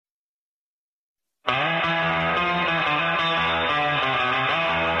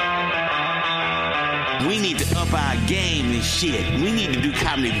up our game and shit. We need to do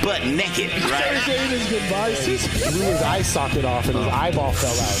comedy butt naked, right? Saying his goodbyes. He blew his eye socket off and his eyeball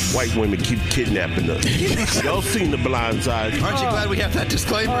fell out. White women keep kidnapping us. Y'all seen The Blind Side? Aren't you glad we have that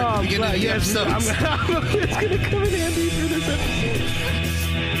disclaimer at the beginning of the episode? It's going to come in handy for this episode.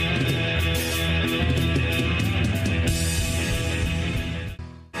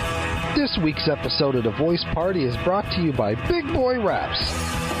 This week's episode of The Voice Party is brought to you by Big Boy Wraps.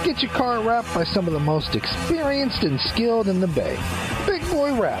 Get your car wrapped by some of the most experienced and skilled in the Bay. Big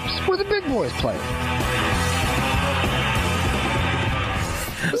Boy Wraps, where the big boys play.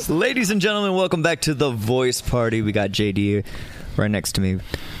 Ladies and gentlemen, welcome back to The Voice Party. We got JD right next to me.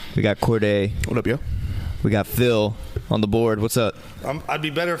 We got Corday. What up, yo? We got Phil on the board. What's up? I'd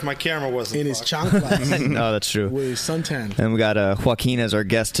be better if my camera wasn't in his chanclas. No, that's true. With his suntan. And we got Joaquin as our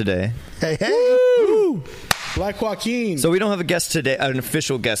guest today. Hey, hey. Woo! Black Joaquin. So we don't have a guest today, an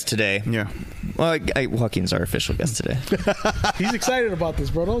official guest today. Yeah. Well, Joaquin's our official guest today. He's excited about this,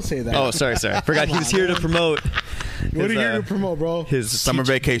 bro. Don't say that. Oh, sorry. Forgot he was here to promote. What are you here to promote, bro? His summer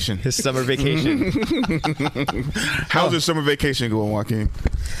vacation. His summer vacation. How's your summer vacation going, Joaquin?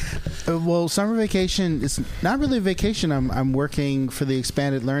 Well, summer vacation is not really a vacation. I'm working for the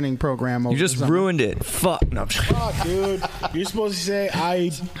expanded learning program. You just ruined it. Fuck. No, fuck, dude. You're supposed to say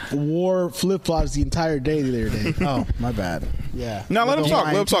I wore flip-flops the entire day the other day. Oh, my bad. Yeah. No, let him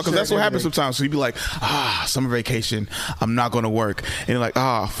talk. Because that's what happens sometimes. So you'd be like, summer vacation. I'm not going to work. And you're like,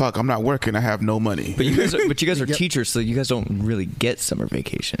 fuck, I'm not working. I have no money. But you guys are teachers, so you guys don't really get summer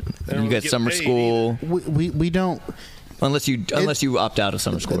vacation. You get summer school. We don't. Unless you opt out of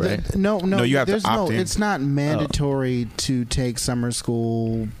summer school, right? No, you have to opt in. It's not mandatory to take summer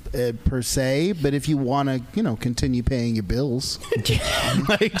school per se, but if you want to, continue paying your bills,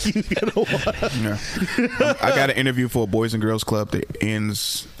 like you I got an interview for a Boys and Girls Club that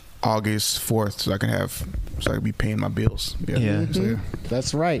ends August 4th, so I can be paying my bills. Yeah. So,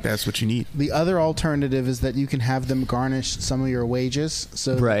 that's right. That's what you need. The other alternative is that you can have them garnish some of your wages.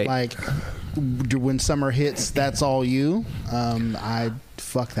 So, like, when summer hits, that's all you. I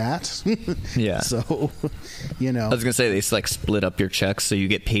fuck that. Yeah. So, I was gonna say they split up your checks so you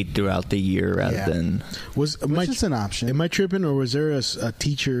get paid throughout the year rather than. Which is an option. Am I tripping, or was there a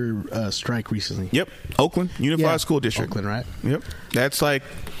teacher strike recently? Yep. Oakland Unified School District. Oakland, right? Yep. That's like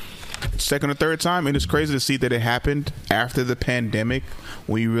second or third time, and it's crazy to see that it happened after the pandemic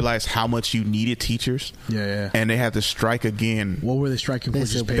when you realize how much you needed teachers. Yeah. And they had to strike again. What were they striking for?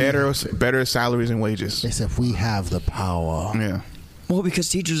 Just better salaries and wages. They said, we have the power. Yeah. Well, because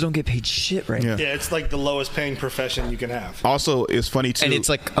teachers don't get paid shit, right? Yeah, it's like the lowest paying profession you can have. Also, it's funny too, and it's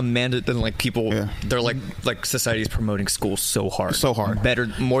like a mandate. Then people, they're like society's promoting school so hard, better,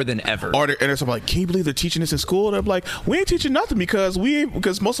 more than ever. And it's like, can you believe they're teaching this in school? They're like, we ain't teaching nothing because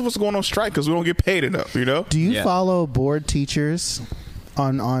most of us are going on strike because we don't get paid enough. Do you follow board teachers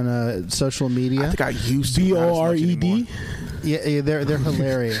on social media? I think I used to. BORED. Yeah, they're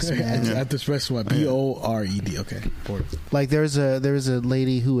hilarious, man. At this restaurant, BORED. Okay. Like there was a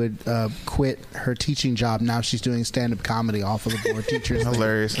lady who had quit her teaching job. Now she's doing stand-up comedy off of the board teachers.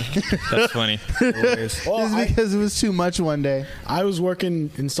 Hilarious. That's funny. Hilarious. Because it was too much one day. I was working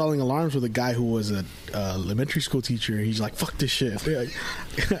installing alarms with a guy who was a elementary school teacher. He's like, "Fuck this shit.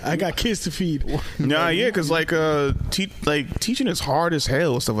 I got kids to feed." Because teaching is hard as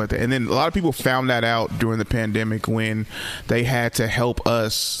hell and stuff like that. And then a lot of people found that out during the pandemic when they had to help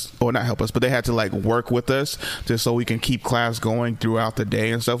us, or not help us, but they had to work with us just so we can keep class going throughout the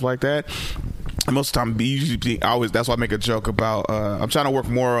day and stuff like that. And most of the time, that's why I make a joke about. I'm trying to work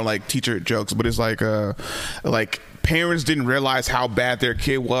more on teacher jokes, but it's like parents didn't realize how bad their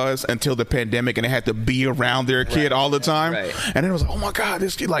kid was until the pandemic, and they had to be around their kid all the time. Right. And then it was like, oh my god,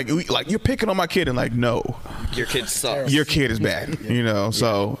 this kid, you're picking on my kid, and no, your kid sucks. Your kid is bad,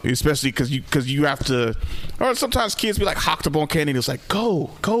 So especially because you have to, or sometimes kids be hocked up on candy. And it's like go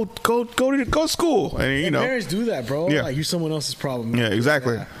to school, and parents do that, bro. Yeah, you're someone else's problem. Yeah,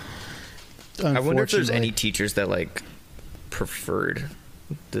 exactly. I wonder if there's any teachers that preferred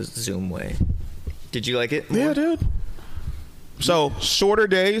the Zoom way. Did you like it more? Yeah, dude. So shorter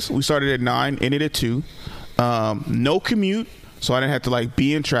days. We started at 9, ended at 2. No commute, so I didn't have to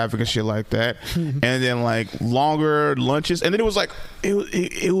be in traffic and shit like that. And then longer lunches, and then it was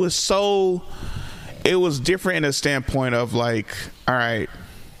it was different in a standpoint of all right,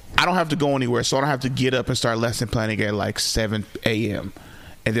 I don't have to go anywhere, so I don't have to get up and start lesson planning at 7 a.m.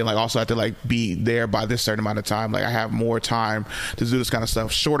 And then also have to be there by this certain amount of time. I have more time to do this kind of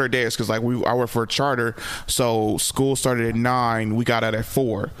stuff. Shorter days because I work for a charter, so school started at 9. We got out at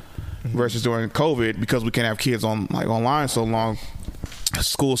 4. Versus during COVID, because we can't have kids on online so long.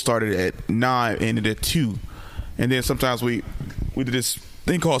 School started at 9, ended at 2. And then sometimes we did this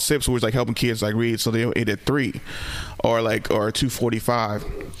thing called SIPs, where it's like helping kids like read, so they ate at 3 or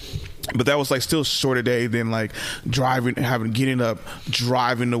 2:45. But that was like still shorter day than like getting up,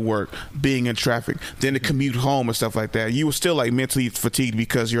 driving to work, being in traffic, then the commute home and stuff like that. You were still like mentally fatigued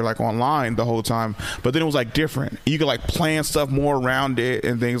because you're like online the whole time. But then it was like different. You could like plan stuff more around it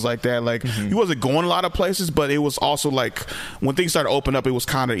and things like that. Like you wasn't going a lot of places, but it was also like when things started to open up, it was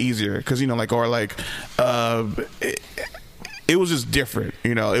kind of easier because it was just different,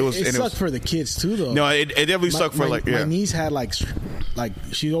 It sucked for the kids too, though. No, it definitely sucked for my niece had like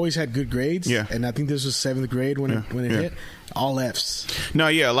she always had good grades. Yeah, and I think this was 7th grade when it hit. All F's. No,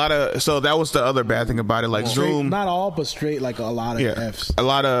 yeah, a lot of. So that was the other bad thing about it. Like Zoom, not all, but straight like a lot of F's. A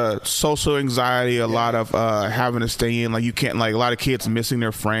lot of social anxiety. A lot of having to stay in. Like you can't. Like a lot of kids missing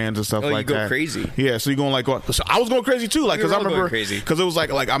their friends and stuff like that. You go crazy. Yeah, so you're going like. So I was going crazy too. Like because I remember because it was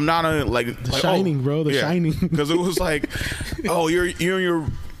like I'm not a like The Shining, bro. The Shining. Because it was like, oh, you're in your.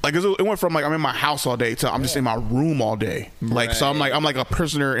 Like it went from like I'm in my house all day to I'm just in my room all day. Like so I'm like a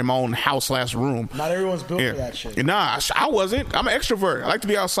prisoner in my own house / room. Not everyone's built for that shit. Nah, I wasn't. I'm an extrovert. I like to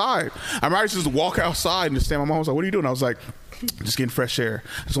be outside. I'm ready to just walk outside and just stand. My mom was like, "What are you doing?" I was like, just getting fresh air.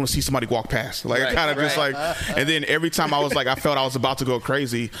 I just want to see somebody walk past. Like I kind of just like. And then every time I was like, I felt I was about to go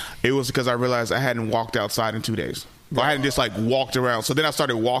crazy. It was because I realized I hadn't walked outside in 2 days. I hadn't just like walked around. So then I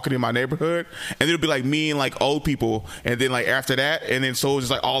started walking in my neighborhood, and it'd be like me and like old people, and then like after that, and then so it was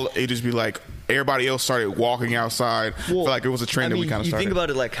just like it'd just be like everybody else started walking outside. I feel like it was a trend that we kind of started. You think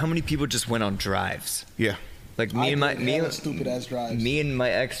about it, like how many people just went on drives? Yeah. Like stupid ass drives. Me and my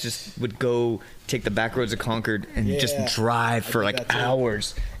ex just would go take the back roads of Concord and just drive for like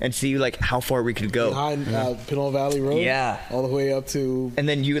hours and see like how far we could go. Behind Pinole Valley Road? Yeah. All the way up to... And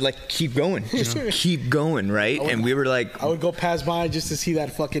then you would like keep going. Just keep going, right? And we were like... I would go pass by just to see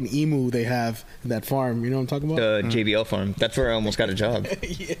that fucking emu they have in that farm. You know what I'm talking about? The JBL farm. That's where I almost got a job.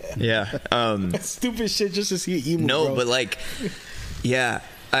 Yeah. Stupid shit just to see an emu, No, bro. but like... Yeah.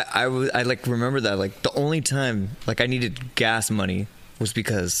 I like remember that like the only time like I needed gas money was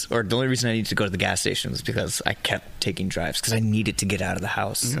because, or the only reason I needed to go to the gas station was because I kept taking drives because I needed to get out of the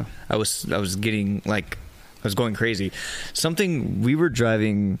house. Yeah. I was getting like I was going crazy. Something we were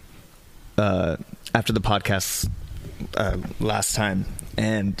driving after the podcast last time,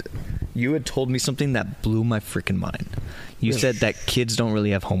 and you had told me something that blew my freaking mind. You said that kids don't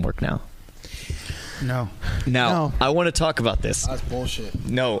really have homework now. No. Now, I want to talk about this. That's bullshit.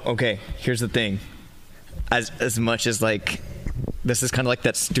 No, okay. Here's the thing. As much as like this is kind of like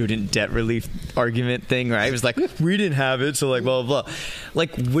that student debt relief argument thing, right? It was like we didn't have it, so like blah blah blah.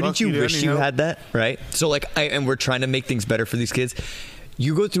 Like, wouldn't you wish you had that, right? So like, and we're trying to make things better for these kids.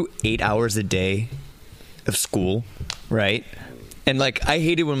 You go through 8 hours a day of school, right? And like, I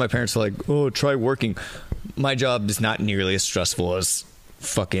hated when my parents were like, "Oh, try working." My job is not nearly as stressful as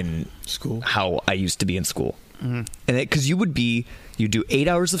fucking school, how I used to be in school. And because you do 8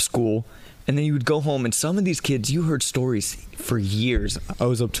 hours of school, and then you would go home, and some of these kids, you heard stories for years. I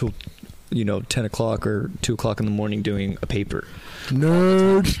was up till 10 o'clock or 2 o'clock in the morning doing a paper.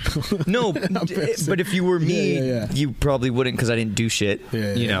 Nerd. No, but if you were me, you probably wouldn't, because I didn't do shit.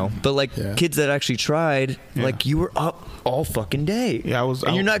 You know, but like kids that actually tried, like you were up all fucking day. Yeah,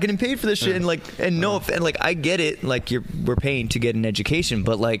 and you're not getting paid for this shit. And like, and like I get it. Like we're paying to get an education,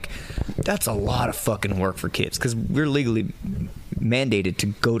 but like that's a lot of fucking work for kids because we're legally mandated to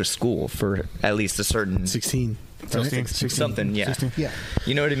go to school for at least a certain 16. 16 something. Yeah. 16. Yeah.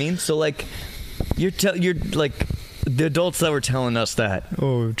 You know what I mean? So like, you're like. The adults that were telling us that,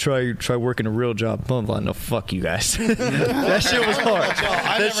 try working a real job, blah blah. No, fuck you guys. That shit was hard.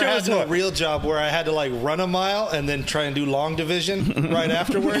 I never had a real job where I had to like run a mile and then try and do long division right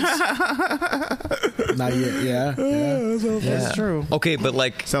afterwards. Not yet. Yeah. That's true. Okay, but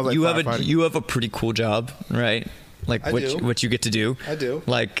like, like you have a pretty cool job, right? Like what you get to do. I do.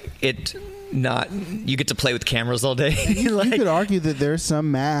 Like you get to play with cameras all day. Like, you could argue that there's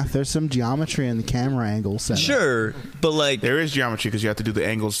some math, there's some geometry in the camera angle setup. Sure, but like there is geometry because you have to do the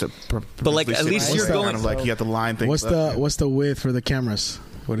angles to. But like at least you're going kind of like you have to line things. What's the width for the cameras?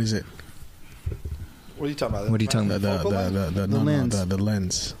 What is it? What are you talking about? What are you talking about? The lens. The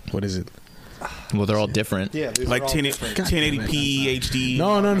lens. What is it? Well, they're all different. Yeah, like 1080p HD. No.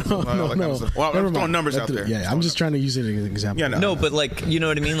 Well, I'm throwing numbers out there. Yeah, I'm just trying to use it as an example. Yeah, no, but like, you know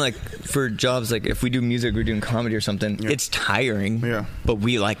what I mean? Like for jobs, like if we do music, we're doing comedy or something, it's tiring. Yeah. But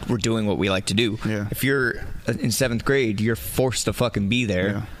we're doing what we like to do. Yeah. If you're in 7th grade, you're forced to fucking be there.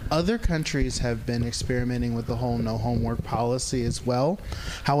 Yeah. Other countries have been experimenting with the whole no homework policy as well.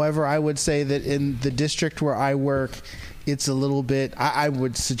 However, I would say that in the district where I work, it's a little bit, I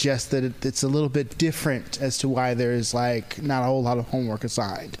would suggest that it's a little bit different as to why there's like not a whole lot of homework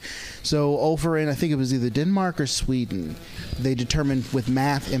assigned. So over in, I think it was either Denmark or Sweden, they determined with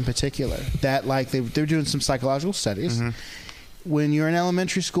math in particular that like they're doing some psychological studies. Mm-hmm. When you're in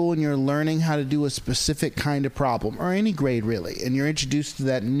elementary school and you're learning how to do a specific kind of problem, or any grade really, and you're introduced to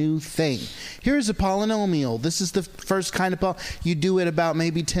that new thing. Here's a polynomial. This is the first kind of you do it about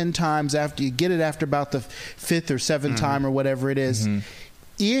maybe 10 times after you get it after about the 5th or 7th time or whatever it is. Mm-hmm.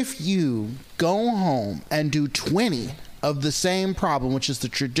 If you go home and do 20 of the same problem, which is the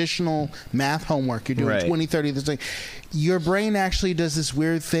traditional math homework, you're doing 20, 30 the same. Your brain actually does this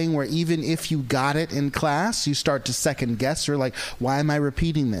weird thing where even if you got it in class, you start to second guess. You're like, why am I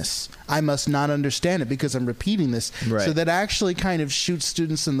repeating this? I must not understand it because I'm repeating this. Right. So that actually kind of shoots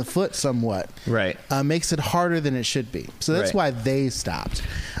students in the foot somewhat. Right. Makes it harder than it should be. So that's why they stopped.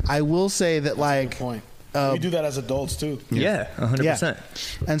 I will say that like... Point. We do that as adults too. Yeah, 100%. Yeah.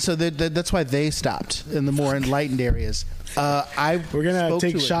 And so that's why they stopped in the more enlightened areas. We're gonna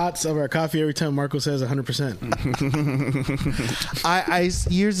take shots of our coffee every time Marco says 100%. I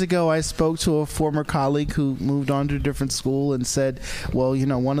years ago I spoke to a former colleague who moved on to a different school and said, well, you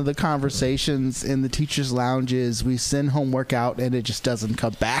know, one of the conversations in the teachers' lounge is we send homework out and it just doesn't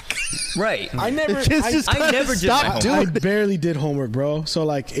come back. Right. I never I barely did homework, bro. So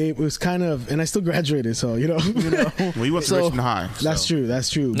like it was kind of, and I still graduated. So you know. Well, you went to Richmond High. So. That's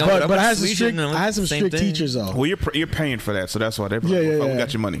true. No, but I had some strict teachers though. Well, you're paying for that, so that's why they we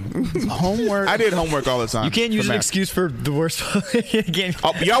got your money. Homework. I did homework all the time. You can't use an excuse for the worst.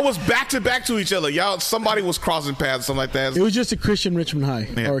 Y'all was back to each other. Somebody was crossing paths, something like that. It was just a Christian Richmond High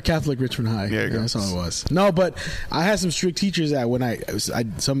or a Catholic Richmond High. Yeah, that's all it was. No, but I had some strict teachers that when I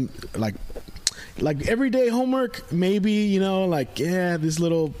some like everyday homework, maybe, you know, like this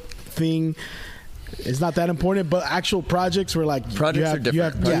little thing. It's not that important, but actual projects were like projects are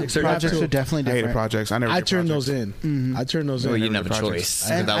different. Projects are definitely different. I hated projects. I turned those in. Mm-hmm. I turned those in. Well, you didn't have a choice.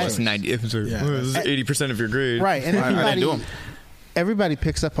 That was 80% of your grade. Right, and everybody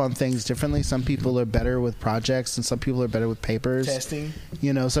picks up on things differently. Some people are better with projects, and some people are better with papers. Testing.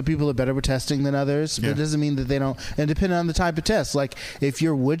 You know, some people are better with testing than others, but it doesn't mean that they don't. And depending on the type of test, like if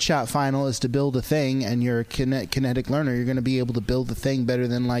your woodshop final is to build a thing and you're a kinetic learner, you're going to be able to build the thing better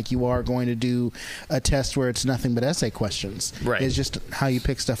than like you are going to do a test where it's nothing but essay questions. Right. It's just how you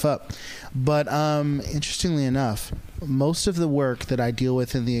pick stuff up. But interestingly enough, most of the work that I deal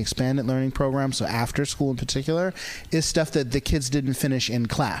with in the expanded learning program, so after school in particular, is stuff that the kids didn't finish in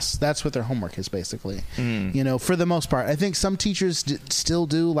class. That's what their homework is basically. You know, for the most part. I think some teachers still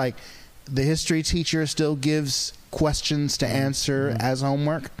do, like the history teacher still gives questions to answer as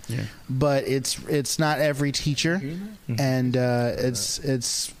homework, but it's not every teacher, and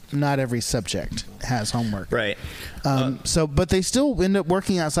it's not every subject has homework. Right. But they still end up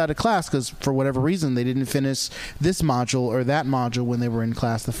working outside of class because for whatever reason they didn't finish this module or that module when they were in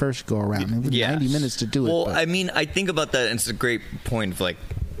class the first go around. It was 90 minutes to do it. Well, I mean, I think about that, and it's a great point of like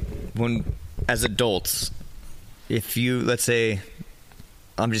when as adults, if you, let's say,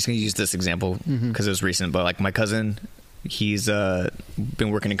 I'm just going to use this example because it was recent, but like my cousin, he's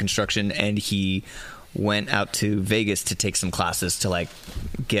been working in construction and he went out to Vegas to take some classes to like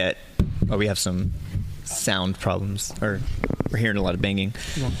get we have some sound problems, or we're hearing a lot of banging.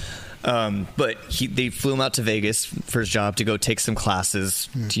 But they flew him out to Vegas for his job to go take some classes,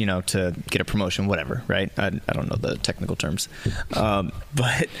 to get a promotion, whatever, right? I don't know the technical terms,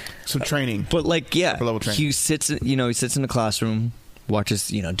 but some training. But like, he sits in the classroom, watches,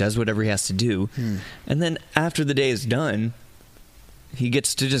 does whatever he has to do, and then after the day is done, he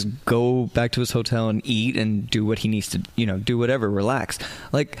gets to just go back to his hotel and eat and do what he needs to, do whatever, relax.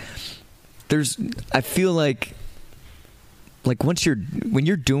 Like, I feel like when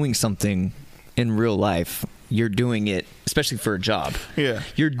you're doing something in real life, you're doing it, especially for a job. Yeah.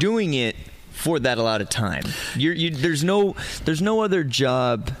 You're doing it for that allotted time. There's no other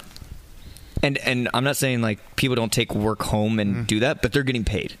job. And I'm not saying like people don't take work home and do that, but they're getting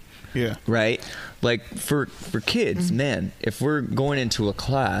paid. Yeah. Right? Like for kids, man, if we're going into a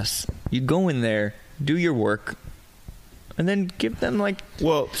class, you go in there, do your work, and then give them the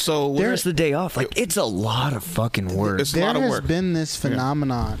rest of the day off. Like, it's a lot of fucking work. It's a lot of work. There has been this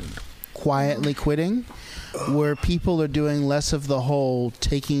phenomenon, quietly quitting, where people are doing less of the whole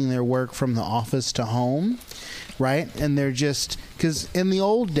taking their work from the office to home, right? And they're just, because in the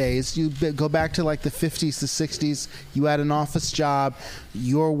old days, you go back to like the 50s, the 60s, you had an office job,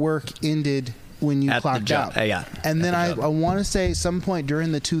 your work ended when you clocked out. Yeah. And then I want to say some point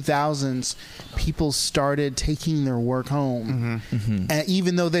during the 2000s, people started taking their work home, and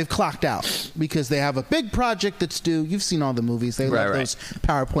even though they've clocked out, because they have a big project that's due. You've seen all the movies. They love those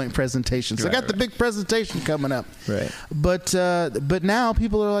PowerPoint presentations. I got the big presentation coming up. Right. But now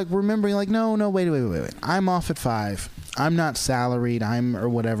people are like remembering, like, no, wait. I'm off at 5. I'm not salaried. Or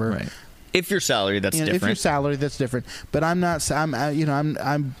whatever. Right. If you're salaried, that's different. If you're salaried, that's different. But I'm not.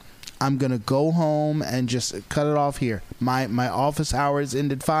 I'm gonna go home and just cut it off here. My office hours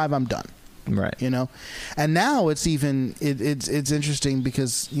end at 5. I'm done. Right. And now it's even it's interesting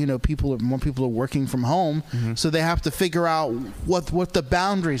because more people are working from home, so they have to figure out what the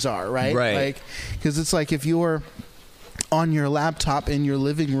boundaries are. Right. Like, because it's like if you're on your laptop in your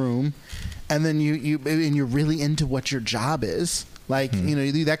living room, and then you're really into what your job is. Like,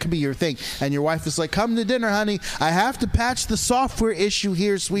 that could be your thing. And your wife is like, come to dinner, honey. I have to patch the software issue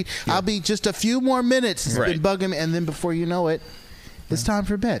here, sweet. Yeah. I'll be just a few more minutes. It's been bugging me. And then before you know it, it's time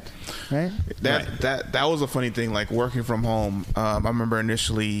for bed, right? That was a funny thing, like working from home. I remember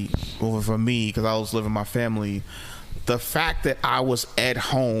initially, for me, because I was living with my family, the fact that I was at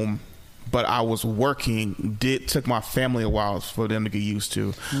home but I was working took my family a while for them to get used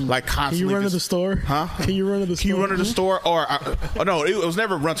to. Like constantly. Can you run to the store? Huh? Can you run to the store? Can you run to the store? Or no, it was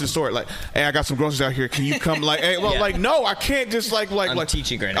never run to the store. Like, hey, I got some groceries out here. Can you come? Like, hey, well, like, no, I can't just like. I'm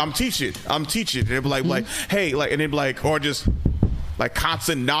teaching right now. I'm teaching. And they'd be like, hey, like, and they'd be like, or just. Like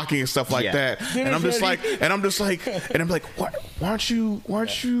constant knocking and stuff like that, and I'm just like, why aren't you?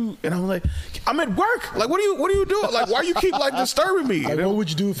 And I'm like, I'm at work. Like, what are you doing? Like, why you keep like disturbing me? Like, what would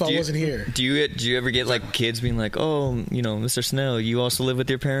you do if I wasn't here? Do you ever get like kids being like, oh, Mr. Snell, you also live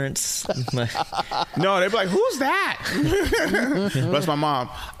with your parents? No, they'd be like, who's that? That's my mom.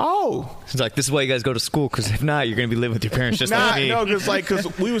 Oh, it's like, this is why you guys go to school, because if not, you're gonna be living with your parents just like me. No,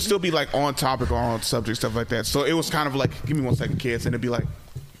 because we would still be like on topic or on subject stuff like that. So it was kind of like, give me 1 second, kids. And it'd be like,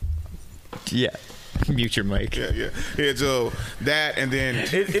 mute your mic. Yeah. So that, and then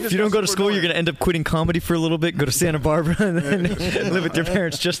if you don't go to school, you're gonna end up quitting comedy for a little bit, go to Santa Barbara, and then live with your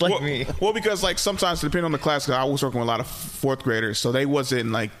parents just like me. Well, because like sometimes depending on the class, cause I was working with a lot of 4th graders, so they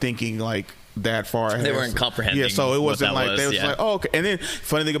wasn't like thinking like that far ahead. They weren't comprehending. Yeah, so it wasn't like they was like, oh, okay. And then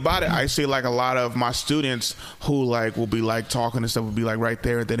funny thing about it, I see like a lot of my students who like will be like talking and stuff will be like right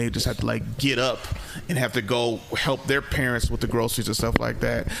there, and then they just have to like get up and have to go help their parents with the groceries and stuff like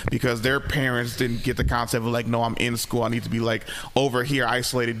that, because their parents didn't get the concept of like, no, I'm in school, I need to be like over here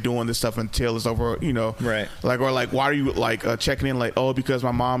isolated doing this stuff until it's over, right? Like, or like, why are you like checking in? Like, oh, because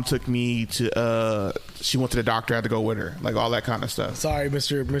my mom took me to she went to the doctor, I had to go with her, like all that kind of stuff. Sorry,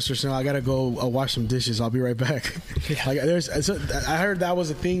 Mr. Snow, I gotta go wash some dishes. I'll be right back. Like, I heard that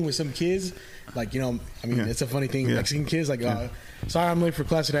was a thing with some kids. Like, it's a funny thing. Yeah. Mexican kids, like, sorry, I'm late for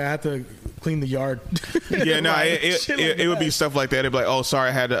class today. I have to clean the yard. Yeah, no, it would be stuff like that. It'd be like, oh, sorry,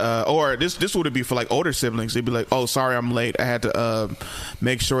 I had to, or this would be for like older siblings. It'd be like, oh, sorry, I'm late. I had to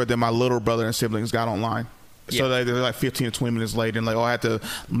make sure that my little brother and siblings got online. So they're like 15 or 20 minutes late, and like, oh, I had to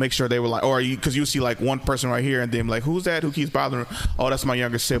make sure they were like, or because you see like one person right here, and then like, who's that? Who keeps bothering? Oh, that's my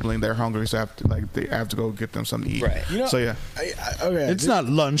younger sibling. They're hungry, so I have to go get them something to eat. Right. So yeah. Okay. It's not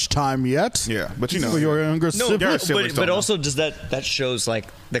lunchtime yet. Yeah, but for your younger sibling. But also does that shows like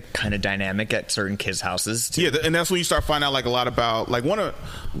the kind of dynamic at certain kids' houses too. Yeah, and that's when you start finding out like a lot about like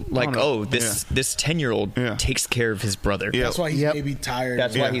this 10-year-old takes care of his brother. Yeah. That's why he's maybe tired.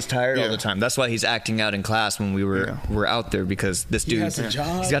 That's why he's tired all the time. That's why he's acting out in class when we were out there, because this dude has a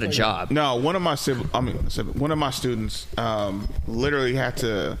job. He's got a job. No, one of my students literally had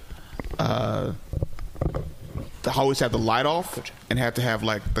to always have the light off and had to have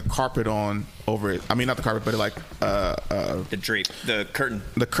like the carpet on over it. I mean, not the carpet, but like the drape, the curtain.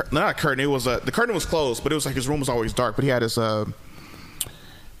 Not a curtain. It was the curtain was closed, but it was like his room was always dark. But he had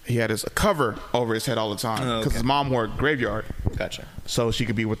his cover over his head all the time because his mom worked graveyard. Gotcha. So she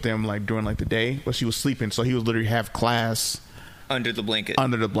could be with them like during like the day, but she was sleeping, so he would literally have class under the blanket. So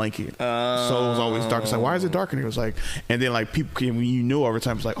it was always dark. It's like, why is it dark? And it was like, and then like people came, when you knew over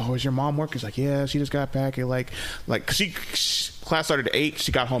time, it's like, oh, is your mom working? It's like, yeah, she just got back at like she class started at 8,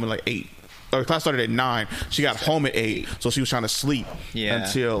 she got home at like 8. Or class started at 9. She got home at 8, so she was trying to sleep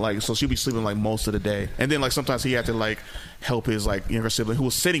until like, so she'd be sleeping like most of the day. And then like sometimes he had to like help his like younger sibling who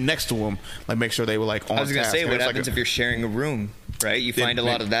was sitting next to him, like make sure they were like on task. I was gonna say, what happens if you're sharing a room, right? You find a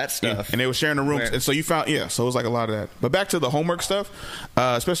lot of that stuff. And they were sharing a room, and so you found so it was like a lot of that. But back to the homework stuff,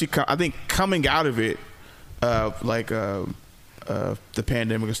 especially I think coming out of it, the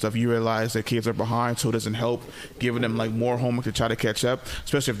pandemic and stuff, you realize that kids are behind, so it doesn't help giving them like more homework to try to catch up,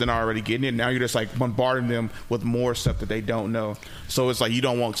 especially if they're not already getting it. Now you're just like bombarding them with more stuff that they don't know. So it's like you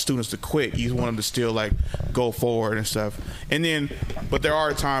don't want students to quit. You want them to still like go forward and stuff. And then, but there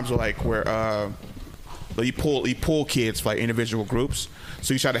are times where you pull kids for like individual groups.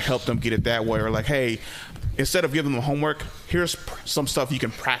 So you try to help them get it that way, or like, hey, instead of giving them homework, here's some stuff you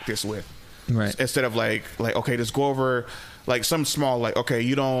can practice with. Right. Instead of like okay, just go over like some small, like, okay,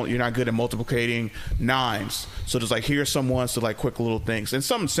 you're not good at multiplicating 9s, so just like here's some ones to like quick little things, and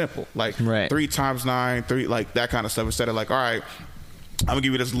something simple like 3 times 9, 3, like that kind of stuff, instead of like, all right, I'm gonna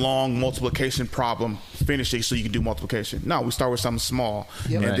give you this long multiplication problem, finish it so you can do multiplication. No, we start with something small,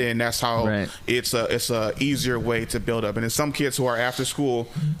 and then that's how it's a easier way to build up. And then some kids who are after school,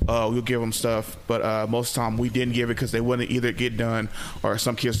 we'll give them stuff, but most of the time we didn't give it because they wouldn't either get done, or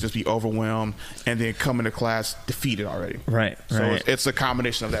some kids just be overwhelmed and then come into class defeated already. So it's a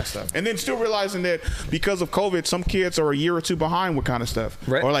combination of that stuff, and then still realizing that because of COVID, some kids are a year or two behind with kind of stuff,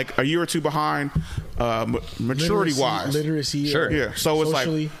 or like a year or two behind maturity wise, literacy, yeah. So it's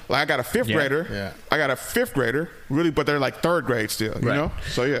socially. like I got a 5th grader. Yeah. I got a 5th grader, really, but they're like 3rd grade still, you know?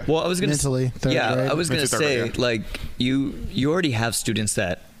 So yeah. Well, I was gonna Mentally, third grade. I was gonna say, grade, like you already have students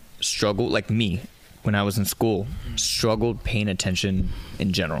that struggle, like me when I was in school, struggled paying attention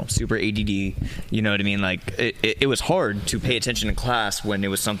in general, super ADD, you know what I mean? Like it was hard to pay attention in class when it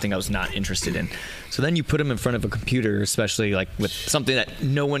was something I was not interested in. So then you put them in front of a computer, especially like with something that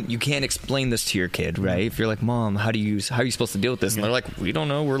you can't explain this to your kid, right? If you're like, Mom, how are you supposed to deal with this? And they're like, we don't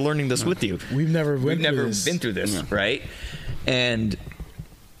know, we're learning this with you. We've never been through this, right? And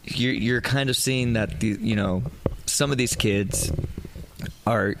you're kind of seeing that some of these kids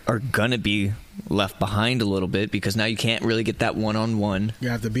are gonna be left behind a little bit, because now you can't really get that one-on-one. You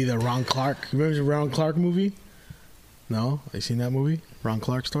have to be the Ron Clark. Remember the Ron Clark movie? No? Have you seen that movie? Ron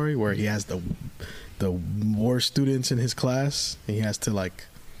Clark story, where he has the worst students in his class, and he has to like...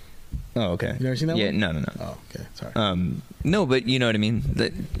 Oh, okay. You never seen that one? No. Oh, okay. Sorry. No, but you know what I mean?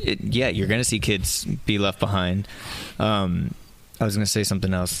 You're going to see kids be left behind. I was going to say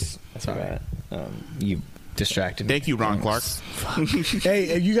something else. Sorry. You distracted me. Thank you, Ron Clark. Hey,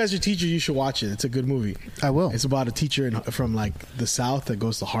 if you guys are teachers, you should watch it. It's a good movie. I will. It's about a teacher from like the South that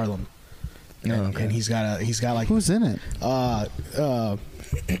goes to Harlem. And he's got like, who's in it?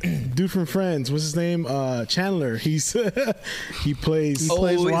 Dude from Friends, what's his name? Chandler. He plays. Oh,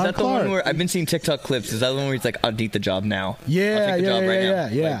 plays is Ron that the Clark. one where I've been seeing TikTok clips? Is that the one where he's like, I'll take the job now? Yeah, I'll take the job right now.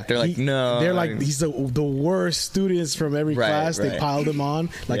 Yeah. Like, they're like, no. They're like, he's the worst students from every class. They piled him on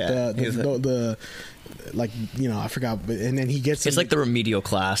like the like, you know, I forgot, but and then he gets it's like the remedial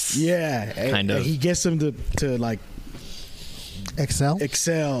class. Yeah, kind of. And he gets them to like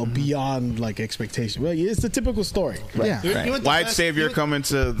excel beyond like expectation. Well, it's the typical story. Right. Yeah. Right. White savior coming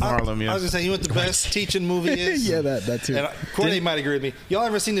to Harlem. I was gonna say, you know what the best teaching movie is? Yeah, that too. And Courtney might agree with me. Y'all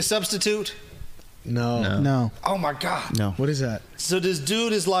ever seen The Substitute? No. Oh my God. No. What is that? So this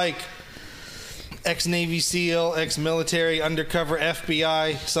dude is like ex-Navy SEAL, ex-military, undercover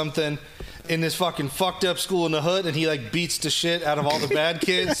FBI, something, in this fucking fucked up school in the hood, and he like beats the shit out of all the bad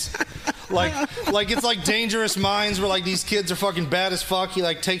kids. like it's like Dangerous Minds, where like these kids are fucking bad as fuck. He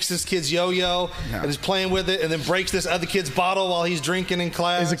like takes this kid's yo-yo and is playing with it, and then breaks this other kid's bottle while he's drinking in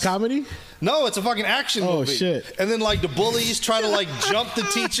class. Is it comedy? No, it's a fucking action movie. Oh shit! And then like the bullies try to like jump the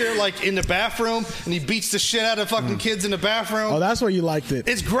teacher like in the bathroom, and he beats the shit out of fucking kids in the bathroom. Oh, that's why you liked it.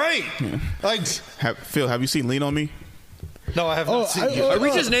 It's great. Like, Phil, have you seen Lean on Me? No, I have not seen it. Are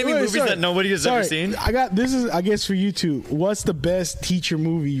we just naming movies that nobody has ever seen? This is, I guess, for you two. What's the best teacher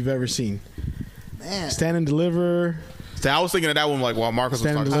movie you've ever seen? Man. Stand and Deliver. So I was thinking of that one like while Marcus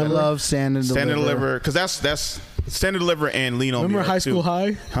was talking. I love Stand and Deliver. Stand and Deliver, because that's Stand and Deliver and Lean on Me. Remember High School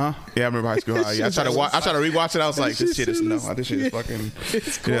High? Huh? Yeah, I remember High School High. Yeah, I tried to rewatch it. I was like, this shit is This shit is fucking.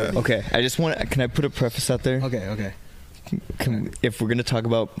 Yeah. Okay, I just want. Can I put a preface out there? Okay. If we're going to talk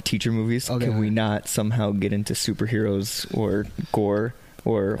about teacher movies, can we not somehow get into superheroes or gore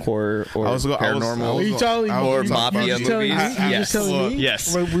or horror or paranormal or mafia movies? Yes.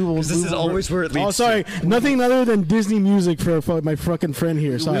 This is always where it leads. Oh, sorry. Nothing other than Disney music for my fucking friend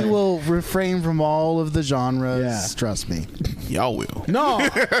here. Sorry. We will refrain from all of the genres. Yeah. Trust me. Y'all will. No.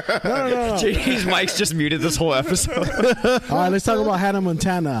 JD's mic's just muted this whole episode. All right, let's talk about Hannah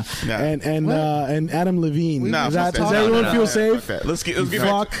Montana and Adam Levine. Does everyone feel safe? Let's get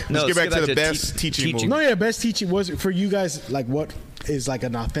back to the best teaching movie. No, yeah, best teaching was for you guys. Like, what is like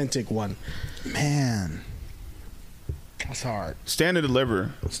an authentic one? Man, that's hard. Stand and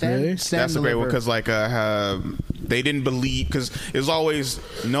Deliver. Really? That's a great one, because like they didn't believe, because there's always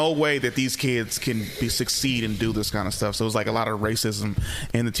no way that these kids can succeed and do this kind of stuff. So it was like a lot of racism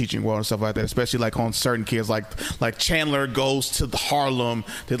in the teaching world and stuff like that, especially like on certain kids, like Chandler goes to the Harlem,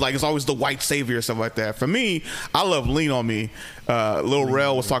 like it's always the white savior and stuff like that. For me, I love Lean on Me. Lil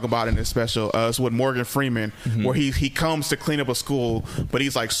Rel was talking about it in his special. It's with Morgan Freeman, where he comes to clean up a school, but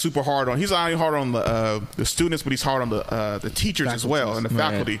he's like super hard on. He's not only hard on the students, but he's hard on the teachers as well and the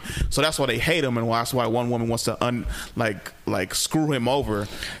faculty. So that's why they hate him, and that's why one woman wants to screw him over.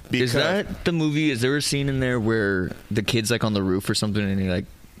 Is that the movie? Is there a scene in there where the kid's like on the roof or something, and he like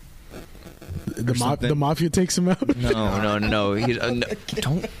the mafia takes him out? No. He's, no,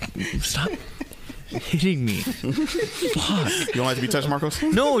 don't stop hitting me. Fuck. You don't like to be touched, Marcos?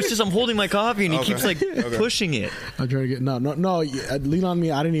 No, it's just I'm holding my coffee and he keeps like pushing it. I'm trying to get no. Lean on Me.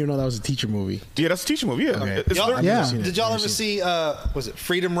 I didn't even know that was a teacher movie. Yeah, that's a teacher movie. Yeah. Okay. Did y'all ever see? Was it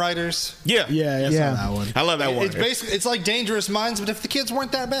Freedom Riders? Yeah. I saw that one. I love that one. It's basically like Dangerous Minds, but if the kids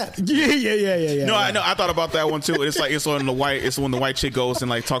weren't that bad. Yeah. No, I know. I thought about that one too. It's like it's when the white chick goes and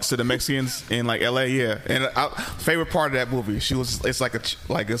like talks to the Mexicans in like L.A. Yeah, and favorite part of that movie, it's like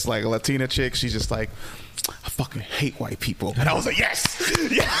a Latina chick. She's just like, I fucking hate white people, and I was like, yes,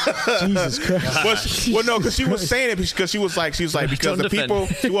 yeah. Jesus Christ. Well, no, because she was saying it because she was like because the people.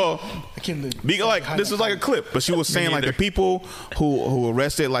 This is like a clip, but she was saying like the people who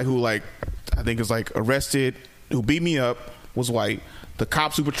arrested, I think it's like arrested, who beat me up was white. The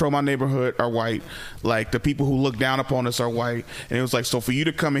cops who patrol my neighborhood are white. Like, the people who look down upon us are white. And it was like, so for you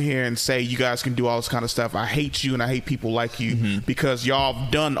to come in here and say you guys can do all this kind of stuff, I hate you and I hate people like you because y'all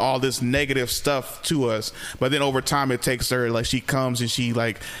have done all this negative stuff to us. But then over time it takes her, like, she comes and she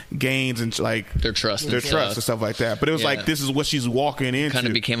like gains and like their trust and stuff like that. But it was like, this is what she's walking into. Kind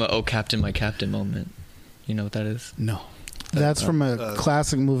of became a "Oh Captain, My Captain" moment. You know what that is? No. That's from a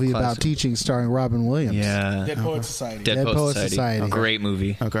classic movie about teaching starring Robin Williams. Yeah. Dead Poets Society. Dead Poets Society. Great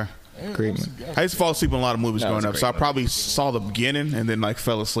movie. Okay. Great movie. I used to fall asleep on a lot of movies growing up, so I probably saw the beginning and then like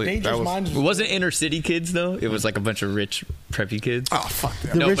fell asleep. It wasn't inner city kids though. It was like a bunch of rich preppy kids. Oh fuck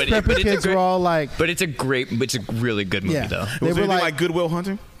that. The rich preppy kids were all like. But it's a really good movie though. Was it like Good Will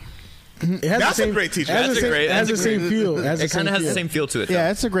Hunting? That's a great teacher. It has the same feel. It kind of has the same feel to it. Yeah,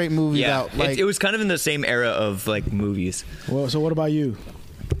 it's a great movie. Yeah, about, like, it was kind of in the same era of like movies. Well, so what about you?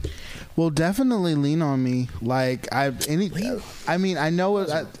 Well, definitely Lean on Me. Like I know it.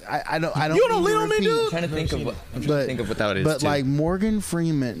 I don't. You don't lean on me, dude. I'm trying to think of what that is. But like Morgan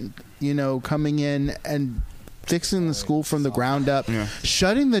Freeman, coming in and fixing the school from the ground up,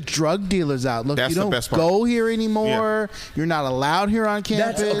 shutting the drug dealers out. Look, you don't go here anymore. You're not allowed here on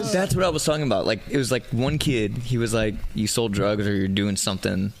campus. That's what I was talking about. Like, it was like one kid, he was like, you sold drugs or you're doing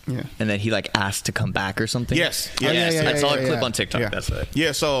something, and then he like asked to come back or something. Yes. I saw a clip on TikTok. That's it.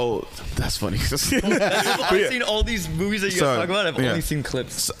 Yeah, so that's funny. I've seen all these movies that you guys talk about. I've only seen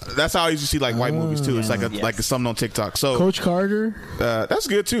clips. So that's how I used to see like white movies too. It's like something on TikTok. So Coach Carter, that's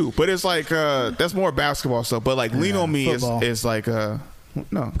good too. But it's like that's more basketball stuff. But like Lean on Me is like no.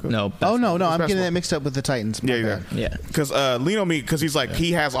 I'm getting that mixed up with the Titans. Yeah. Because Lean on Me, because he's like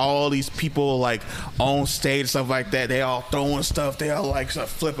he has all these people like on stage and stuff like that. They all throwing stuff. They all like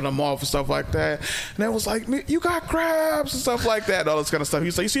flipping them off and stuff like that. And it was like, you got crabs and stuff like that. And all this kind of stuff.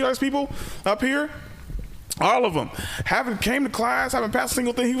 He's like, you see those people up here? All of them haven't came to class, haven't passed a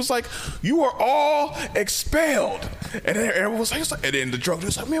single thing. He was like, "You are all expelled." And then everyone was like, and then the drug dealer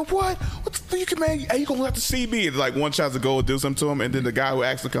was like, "Man, what the fuck, man? Hey, you gonna have to see me?" And like one tries to go and do something to him, and then the guy who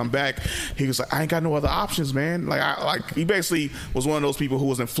asked to come back, he was like, "I ain't got no other options, man." Like he basically was one of those people who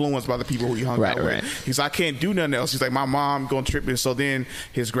was influenced by the people who he hung out with. He's like, "I can't do nothing else." He's like, "My mom gonna trip me." So then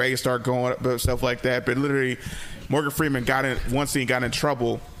his grades start going up and stuff like that. But literally, Morgan Freeman got in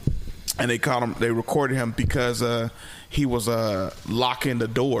trouble. And they caught him. They recorded him because he was locking the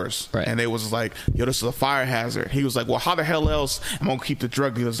doors, and they was like, "Yo, this is a fire hazard." He was like, "Well, how the hell else am I gonna keep the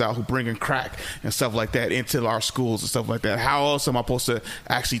drug dealers out who bringing crack and stuff like that into our schools and stuff like that? How else am I supposed to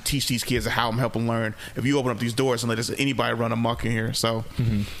actually teach these kids how I'm helping learn if you open up these doors and let anybody run amok in here?" So,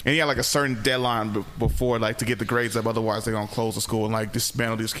 and he had like a certain deadline before like to get the grades up, otherwise they're gonna close the school and like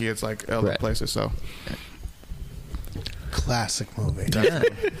dismantle these kids like other places. So. Classic movie.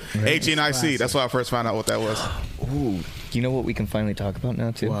 HNIC. That's why I first found out what that was. Ooh, you know what we can finally talk about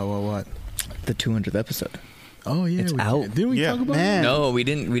now too? What? The 200th episode. Oh yeah, it's out. Didn't we talk about it? No, we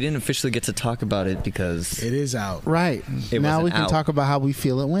didn't officially get to talk about it because it is out. Right. Now we can talk about how we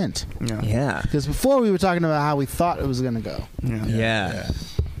feel it went. Yeah. Because before we were talking about how we thought it was going to go. Yeah.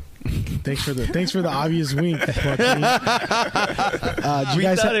 Thanks for the obvious wink. Did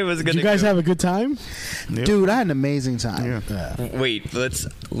you guys have a good time? Yep. Dude, I had an amazing time. Yeah. Wait, let's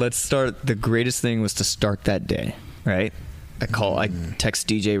start. The greatest thing was to start that day, right? I text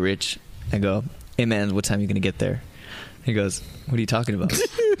DJ Rich. I go, "Hey man, what time are you gonna get there?" He goes, "What are you talking about?"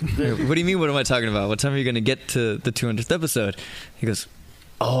 What do you mean? What am I talking about? What time are you gonna get to the 200th episode? He goes,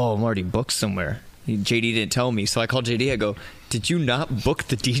 "Oh, I'm already booked somewhere." JD didn't tell me, so I called JD. I go, "Did you not book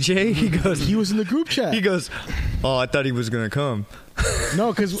the DJ?" He goes, "He was in the group chat." He goes, "Oh, I thought he was gonna come."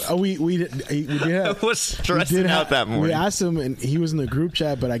 No, because we did. I was stressing out that morning. We asked him, and he was in the group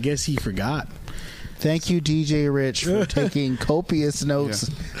chat, but I guess he forgot. Thank you, DJ Rich, for taking copious notes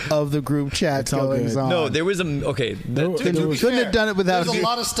of the group chat goings on. No, there was couldn't have done it without. There's a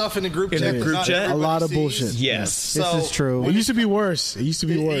lot of stuff in the group chat. A lot of bullshit. Yes, this is true. It used to be worse. It used to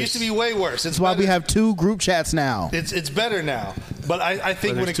be way worse. That's why we have 2 group chats now. It's better now. But I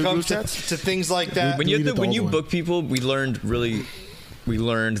think when it comes to things like that, when you book people, we learned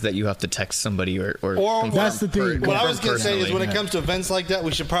that you have to text somebody or that's the thing. What I was going to say is when it comes to events like that,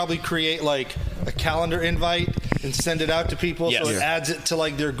 we should probably create like a calendar invite and send it out to people so it adds it to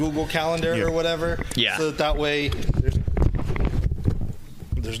like their Google Calendar or whatever. Yeah. So that way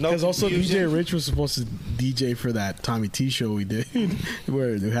there's no Because also DJ Rich was supposed to DJ for that Tommy T show we did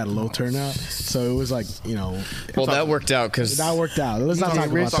where we had a low turnout. So it was like, Well, that worked out because... That worked out. Let's not talk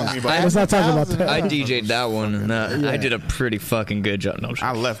about that. Let's not talk about that. I DJ'd that one and I did a pretty fucking good job. No,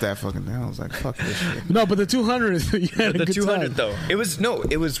 I left that fucking thing. I was like, fuck this shit. No, but the 200, you had a good 200 time. though. It was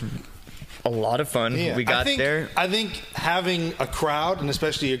a lot of fun. Yeah. We got there. I think having a crowd, and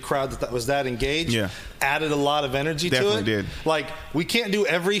especially a crowd that was that engaged, added a lot of energy to it. Definitely did. Like, we can't do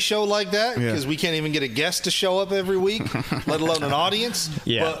every show like that because we can't even get a guest to show up every week, let alone an audience.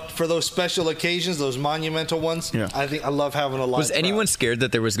 Yeah. But for those special occasions, those monumental ones, I think I love having a live Was anyone scared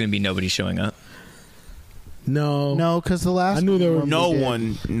that there was going to be nobody showing up? No, because the last I knew there were no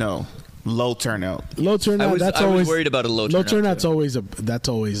one. No, low turnout. Low turnout. I was worried about a low turnout. Low turnout's always a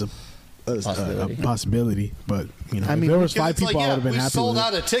possibility, but if there was 5 people, I would have been happy. We sold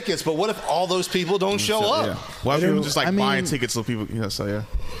out of tickets, but what if all those people don't show up? Yeah. Why if people just buying tickets so people,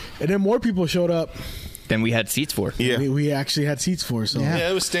 and then more people showed up. Then we had seats for. Yeah, we actually had seats for. So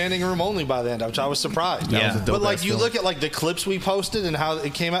it was standing room only by then, which I was surprised. But like you look at like the clips we posted and how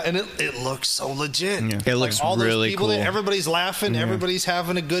it came out, and it looks so legit. Yeah. It looks all really those people cool. Everybody's laughing, everybody's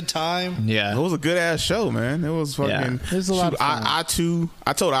having a good time. Yeah, it was a good ass show, man. It was fucking. Yeah. It was a lot of fun. I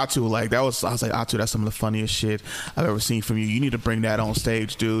told Atu like that was. I was like, Atu, that's some of the funniest shit I've ever seen from you. You need to bring that on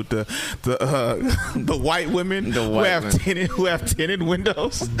stage, dude. The white women who have tinted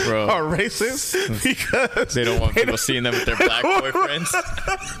windows are racist because they don't want people seeing them with their black boyfriends.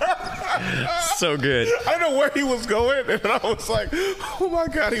 So good. I don't know where he was going, and I was like, "Oh my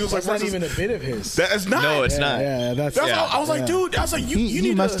god!" He was that's like, "Not even a bit of his." That's not. No, it's not. Yeah, that's. I was like, dude. I was like,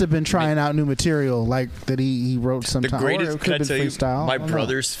 you must have been trying out new material, like that he wrote sometime. The greatest. Can I tell you? My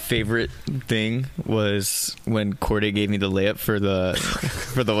brother's favorite thing was when Corday gave me the layup for the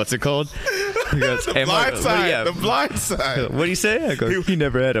what's it called? He goes, the blind side. The blind side. What do you say? I go, he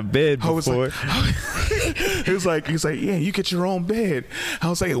never had a bed before. He was like, yeah, you get your own bed. I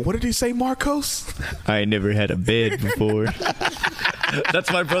was like, what did he say, Marcos? I never had a bed before.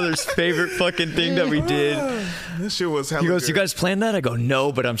 That's my brother's favorite fucking thing that we did. This shit was hella He goes, good. you guys planned that? I go,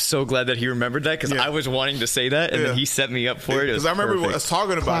 no, but I'm so glad that he remembered that because I was wanting to say that, and then he set me up for it. Because I remember us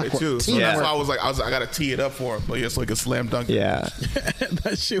talking about it too. So that's why I was like, I got to tee it up for him. But it's like a slam dunk. Yeah.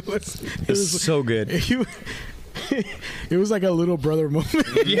 That shit was... It was so good. It was like a little brother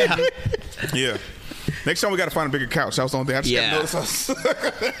moment. Yeah. Yeah. Next time we got to find a bigger couch. That was the only thing I just kept noticing.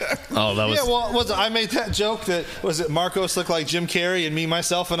 Oh, that was... Yeah, well, I made that joke that, was it Marcos looked like Jim Carrey and me,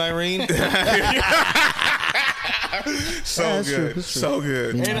 myself, and Irene? So good. So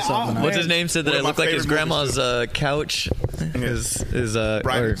good. What's his name said that I looked like his grandma's couch? Is I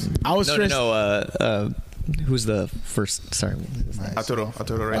was stressed. Who's the first? Sorry, Arturo.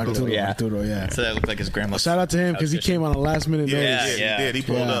 Yeah. So that looked like his grandma. Shout out to him because he came on a last minute notice. Yeah, he did. He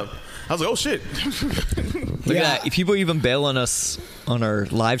pulled up. I was like, oh shit. Look at that. If people even bail on us on our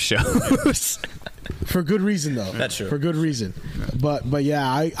live shows. For good reason, though. That's true. For good reason. But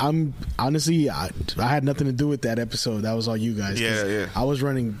yeah, I'm honestly, I had nothing to do with that episode. That was all you guys. Yeah. I was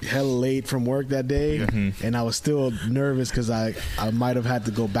running hella late from work that day, and I was still nervous because I might have had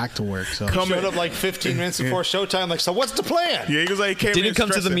to go back to work. So showed up like 15 minutes before showtime. Like, so what's the plan? Yeah, he was like, didn't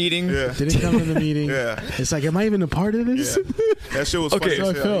come to the meeting. Yeah. Didn't come to the meeting. Yeah. It's like, am I even a part of this? Yeah. That shit was okay.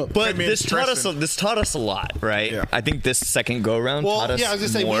 funny. So I felt. But this taught us a lot, right? Yeah. I think this second go round taught us I was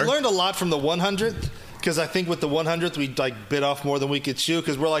gonna say more. we learned a lot from the 100th. because I think with the 100th we like bit off more than we could chew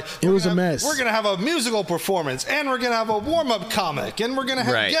because we're like it was a mess. We're gonna have a musical performance and we're gonna have a warm-up comic and we're gonna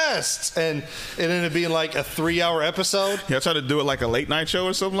have guests, and it ended up being like a 3-hour episode. Yeah, I tried to do it like a late night show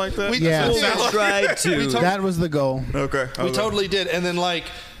or something like that. We tried to. That was the goal. Okay. We totally did, and then like.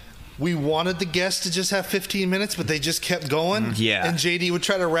 We wanted the guests to just have 15 minutes, but they just kept going. Yeah. And JD would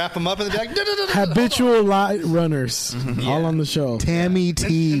try to wrap them up, and they'd be like, habitual light runners all on the show. Tammy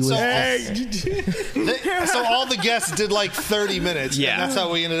T. And was so all the guests did like 30 minutes. Yeah. And that's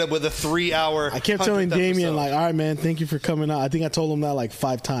how we ended up with a 3-hour. I kept telling Damien, like, all right, man, thank you for coming out. I think I told him that like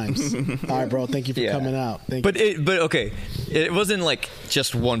 5 times. All right, bro, thank you for coming out. Thank you. But okay, it wasn't like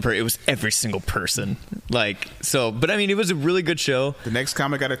just one person. It was every single person. Like, so, but I mean, it was a really good show. The next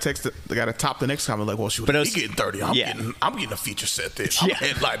comic got a text. They got to top the next comment. Like, well, shoot, he getting 30. I'm getting a feature set. There. I'm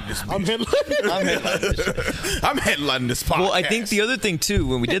headlining this. I'm headlining this podcast. Well, I think the other thing too,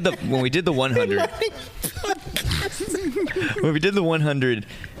 when we did the 100,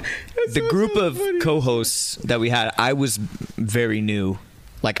 the group of co-hosts that we had, I was very new.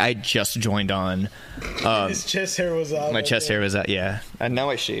 Like, I just joined on. His chest hair was out. My chest hair was out. Yeah, and now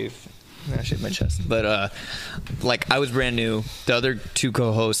I shave. I shaved my chest, but like I was brand new. The other 2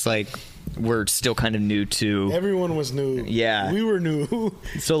 co-hosts like were still kind of new too. Everyone was new. Yeah, we were new.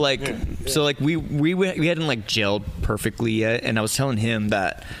 So like, we hadn't like gelled perfectly yet. And I was telling him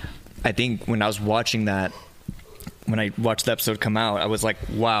that I think when I was watching that, when I watched the episode come out, I was like,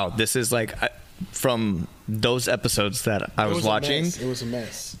 wow, this is like from those episodes that I was watching. It was a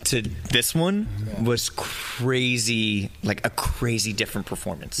mess. To this one was crazy, like a crazy different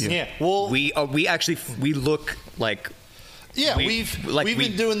performance. Yeah. Well, we look like. Yeah, we've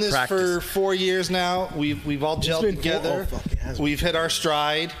been doing this for 4 years now. We've all gelled together. We've hit our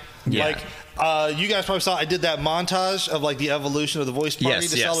stride. Yeah. Like you guys probably saw, I did that montage of like the evolution of the Voice Party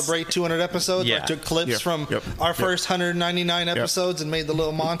to celebrate 200 episodes. Yeah. I took clips from our first 199 episodes and made the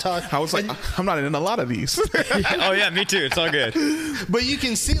little montage. I was like, I'm not in a lot of these. Oh yeah, me too. It's all good. But you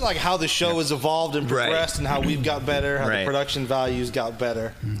can see like how the show has evolved and progressed, and how we've got better, how the production values got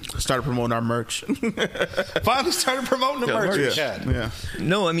better. Started promoting our merch. Finally started promoting the merch. Yeah.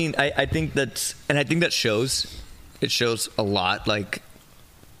 No, I mean, I think that shows. It shows a lot, like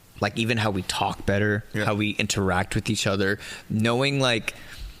even how we talk better, how we interact with each other, knowing like,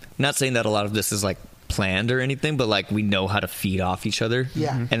 not saying that a lot of this is like planned or anything, but like we know how to feed off each other.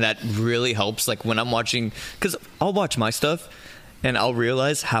 Yeah. And that really helps. Like when I'm watching, because I'll watch my stuff and I'll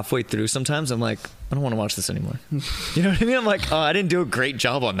realize halfway through sometimes I'm like, I don't want to watch this anymore. You know what I mean? I'm like, oh, I didn't do a great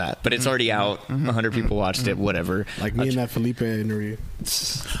job on that, but it's already out. 100 people watched it, whatever. Like me and that Felipe interview.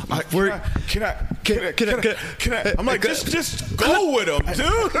 Can I? I'm like, just go with him,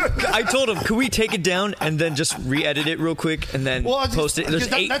 dude. I told him, could we take it down and then just re-edit it real quick and then post it?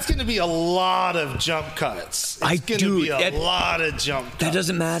 That's going to be a lot of jump cuts. It's going to be a lot of jump cuts. That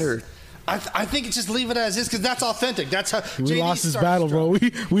doesn't matter. I think just leave it as is, because that's authentic. That's how we lost his battle, bro.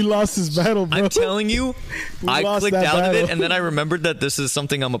 We lost his battle, bro. I'm telling you, I clicked out of it, and then I remembered that this is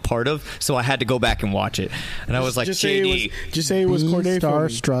something I'm a part of, so I had to go back and watch it. And I was like, JD, just say it was Corday.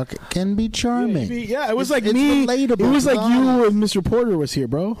 Starstruck can be charming. Yeah, it was like me. It was like you and Mr. Porter was here,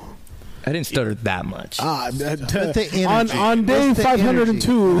 bro. I didn't stutter that much. On day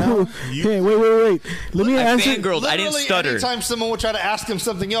 502. Hey, wait. Let me answer. Fangirled. I didn't stutter. Anytime someone would try to ask him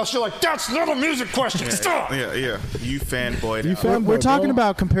something else, you're like, "That's not a music question. Stop." Yeah. You fanboyed. We're talking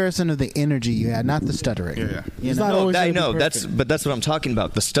about comparison of the energy you had, not the stuttering. Yeah. It's not always. I know that's what I'm talking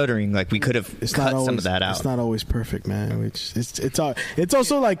about. The stuttering, like we could have cut some of that out. It's not always perfect, man. It's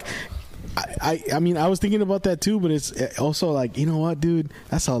also like. I mean, I was thinking about that too, but it's also like, you know what, dude?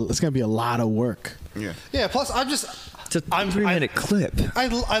 It's gonna be a lot of work. Yeah. Plus, it's a 3-minute clip. I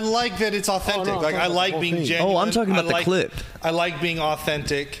like that it's authentic. I like being genuine. Oh, I'm talking about the clip. I like being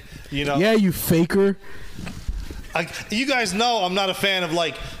authentic. You know. Yeah, you faker. You guys know I'm not a fan of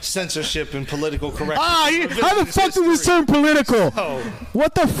like censorship and political correctness. How the fuck did this turn political?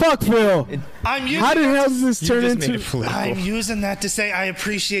 What the fuck, Phil? How the hell does this turn into? I'm using that to say I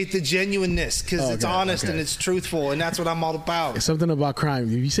appreciate the genuineness, because it's honest and it's truthful, and that's what I'm all about. It's something about crime.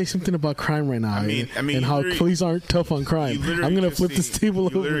 If you say something about crime right now, and how police aren't tough on crime, I'm gonna flip this table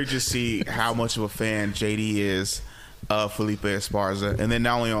over. You literally just see how much of a fan JD is of Felipe Esparza, and then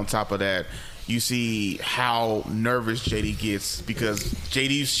not only on top of that, you see how nervous JD gets, because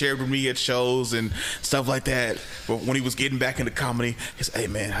JD shared with me at shows and stuff like that. But when he was getting back into comedy, he's like, "Hey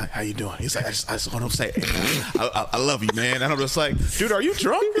man, how you doing?" He's like, "I just want to say, hey, I love you, man." And I'm just like, "Dude, are you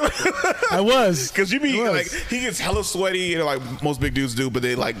drunk?" I was, because you be like, he gets hella sweaty, you know, like most big dudes do. But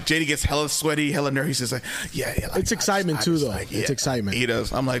they like JD gets hella sweaty, hella nervous. He's just like, "Yeah." Like, it's excitement too, though. Like, it's excitement. He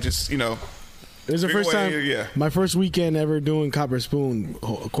does. I'm like, just, you know. It was the first time. Yeah. My first weekend ever doing Copper Spoon.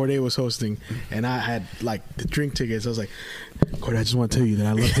 Corday was hosting, and I had like the drink tickets. I was like, Corday, I just want to tell you that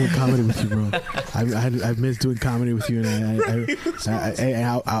I love doing comedy with you, bro. I missed doing comedy with you, and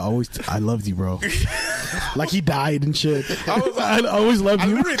I loved you, bro. Like he died and shit. I always loved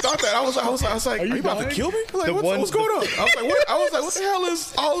you. I literally thought that. I was like, are you about to kill me? Like, what's going on? I was like, what the hell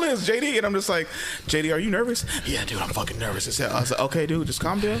is all this, JD? And I'm just like, JD, are you nervous? Yeah, dude, I'm fucking nervous as hell. I was like, okay, dude, just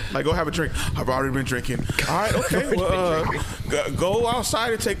calm down. Like, go have a drink. I've already been drinking. All right, okay. Well, go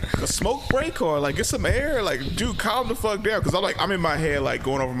outside and take a smoke break or like get some air. Like, dude, calm the fuck down. Because I'm in my head like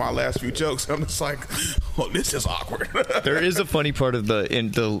going over my last few jokes. I'm just like, oh, this is awkward. There is a funny part of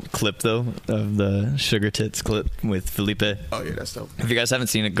the clip though, of the Sugar Tits clip with Felipe. Oh yeah, that's dope. If you guys haven't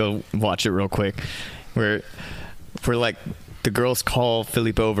seen it, go watch it real quick. Where like the girls call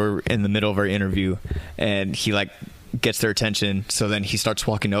Felipe over in the middle of our interview, and he like gets their attention. So then he starts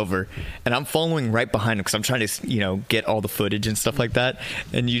walking over, and I'm following right behind him because I'm trying to get all the footage and stuff like that.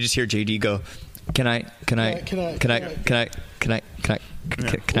 And you just hear JD go, Can I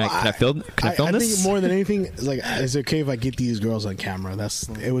film this? I think more than anything, like, is it okay if I get these girls on camera? Because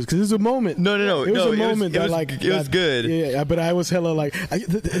it was a moment. No. It was a moment that like it was good. Yeah, but I was hella like.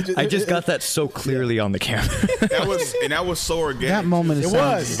 I just got that so clearly on the camera. that was so organic. That moment is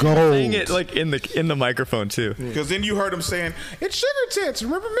gold. Saying it like in the microphone too. Because then you heard him saying, "It's Sugar Tits,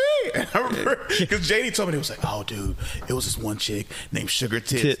 remember me?" And I remember because JD told me, he was like, "Oh, dude, it was this one chick named Sugar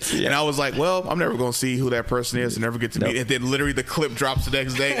Tits," and I was like, "Well, I'm never gonna see who that person is and never get to meet." And then literally the clip drops the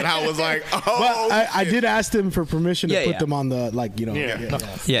next day, and I was like, "Oh." Well, I did ask them for permission to put them on the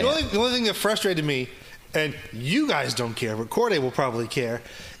The only thing that frustrated me, and you guys don't care, but Corday will probably care,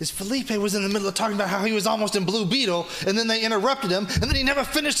 is Felipe was in the middle of talking about how he was almost in Blue Beetle, and then they interrupted him, and then he never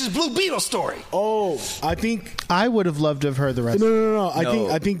finished his Blue Beetle story. Oh, I think I would have loved to have heard the rest. No.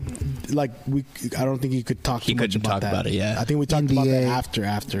 I think like I don't think he could talk. He couldn't talk about it. Yeah, I think we talked about that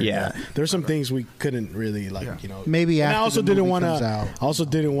after. Yeah, there's some things we couldn't really Maybe after. And I also the didn't movie want comes out. to. Also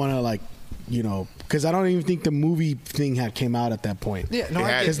didn't want to like. Because I don't even think the movie thing had came out at that point. Yeah, no,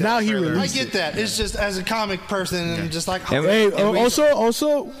 because now he released. I get that. It's just as a comic person, and just like.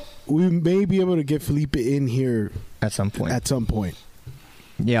 Also, we may be able to get Felipe in here at some point.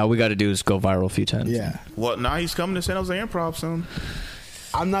 Yeah, all we got to do is go viral a few times. Yeah. Well, now he's coming to San Jose Improv soon.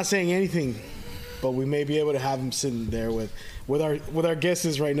 I'm not saying anything, but we may be able to have him sitting there with our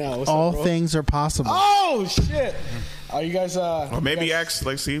guests right now. What's all up, bro? things are possible. Oh shit! Are you guys? Or maybe ask,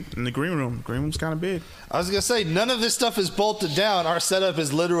 like, see in the green room. Green room's kind of big. I was gonna say none of this stuff is bolted down. Our setup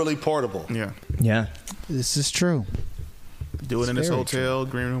is literally portable. Yeah. This is true. Do it in this hotel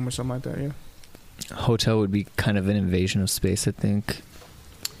green room or something like that. Yeah. Hotel would be kind of an invasion of space, I think.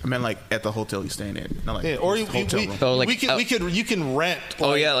 I mean, like at the hotel you're staying in, not like or room. you can rent.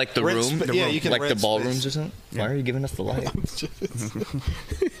 Like the room. You can like rent the ballrooms space. or something. Why are you giving us the light?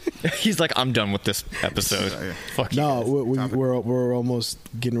 He's like, I'm done with this episode. Fuck you. No, we're almost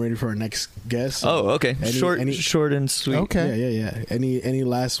getting ready for our next guest. Oh, okay. Short and sweet. Okay. Yeah. Any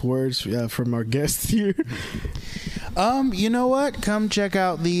last words from our guests here? You know what? Come check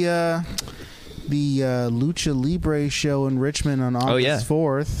out the Lucha Libre show in Richmond on August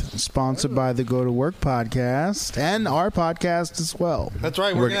 4th, sponsored by the Go to Work podcast and our podcast as well. That's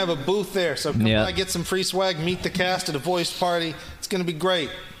right. We're going to have a booth there. So come by, get some free swag, meet the cast at a voice party. It's going to be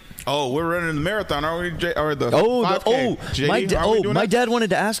great. Oh, we're running the marathon, aren't we? Or the 5K? My dad wanted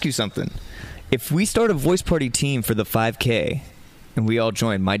to ask you something. If we start a voice party team for the 5K and we all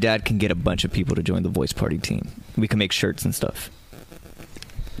join, my dad can get a bunch of people to join the voice party team. We can make shirts and stuff.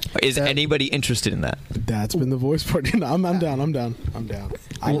 Is anybody interested in that? That's been the voice party. No, I'm down. I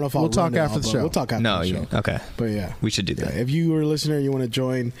don't know if I'll talk after the show. We'll talk after the show. Okay. But yeah, we should do that. If you are a listener and you want to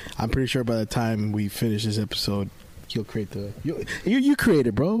join, I'm pretty sure by the time we finish this episode, you'll create you create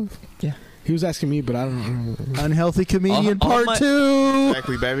it, bro. Yeah. He was asking me, but I don't know. Unhealthy Comedian Part 2.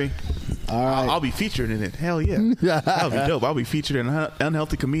 Exactly, baby. All right. I'll be featured in it. Hell yeah. That'll be dope. I'll be featured in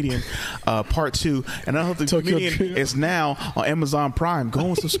Unhealthy Comedian Part 2. And Unhealthy Comedian is now on Amazon Prime. Go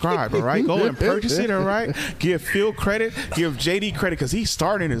and subscribe, all right? Go and purchase it, all right? Give Phil credit. Give JD credit because he's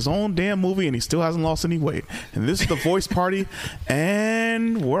starting his own damn movie and he still hasn't lost any weight. And this is the voice party,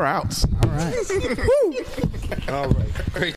 and we're out. All right. All right. Great.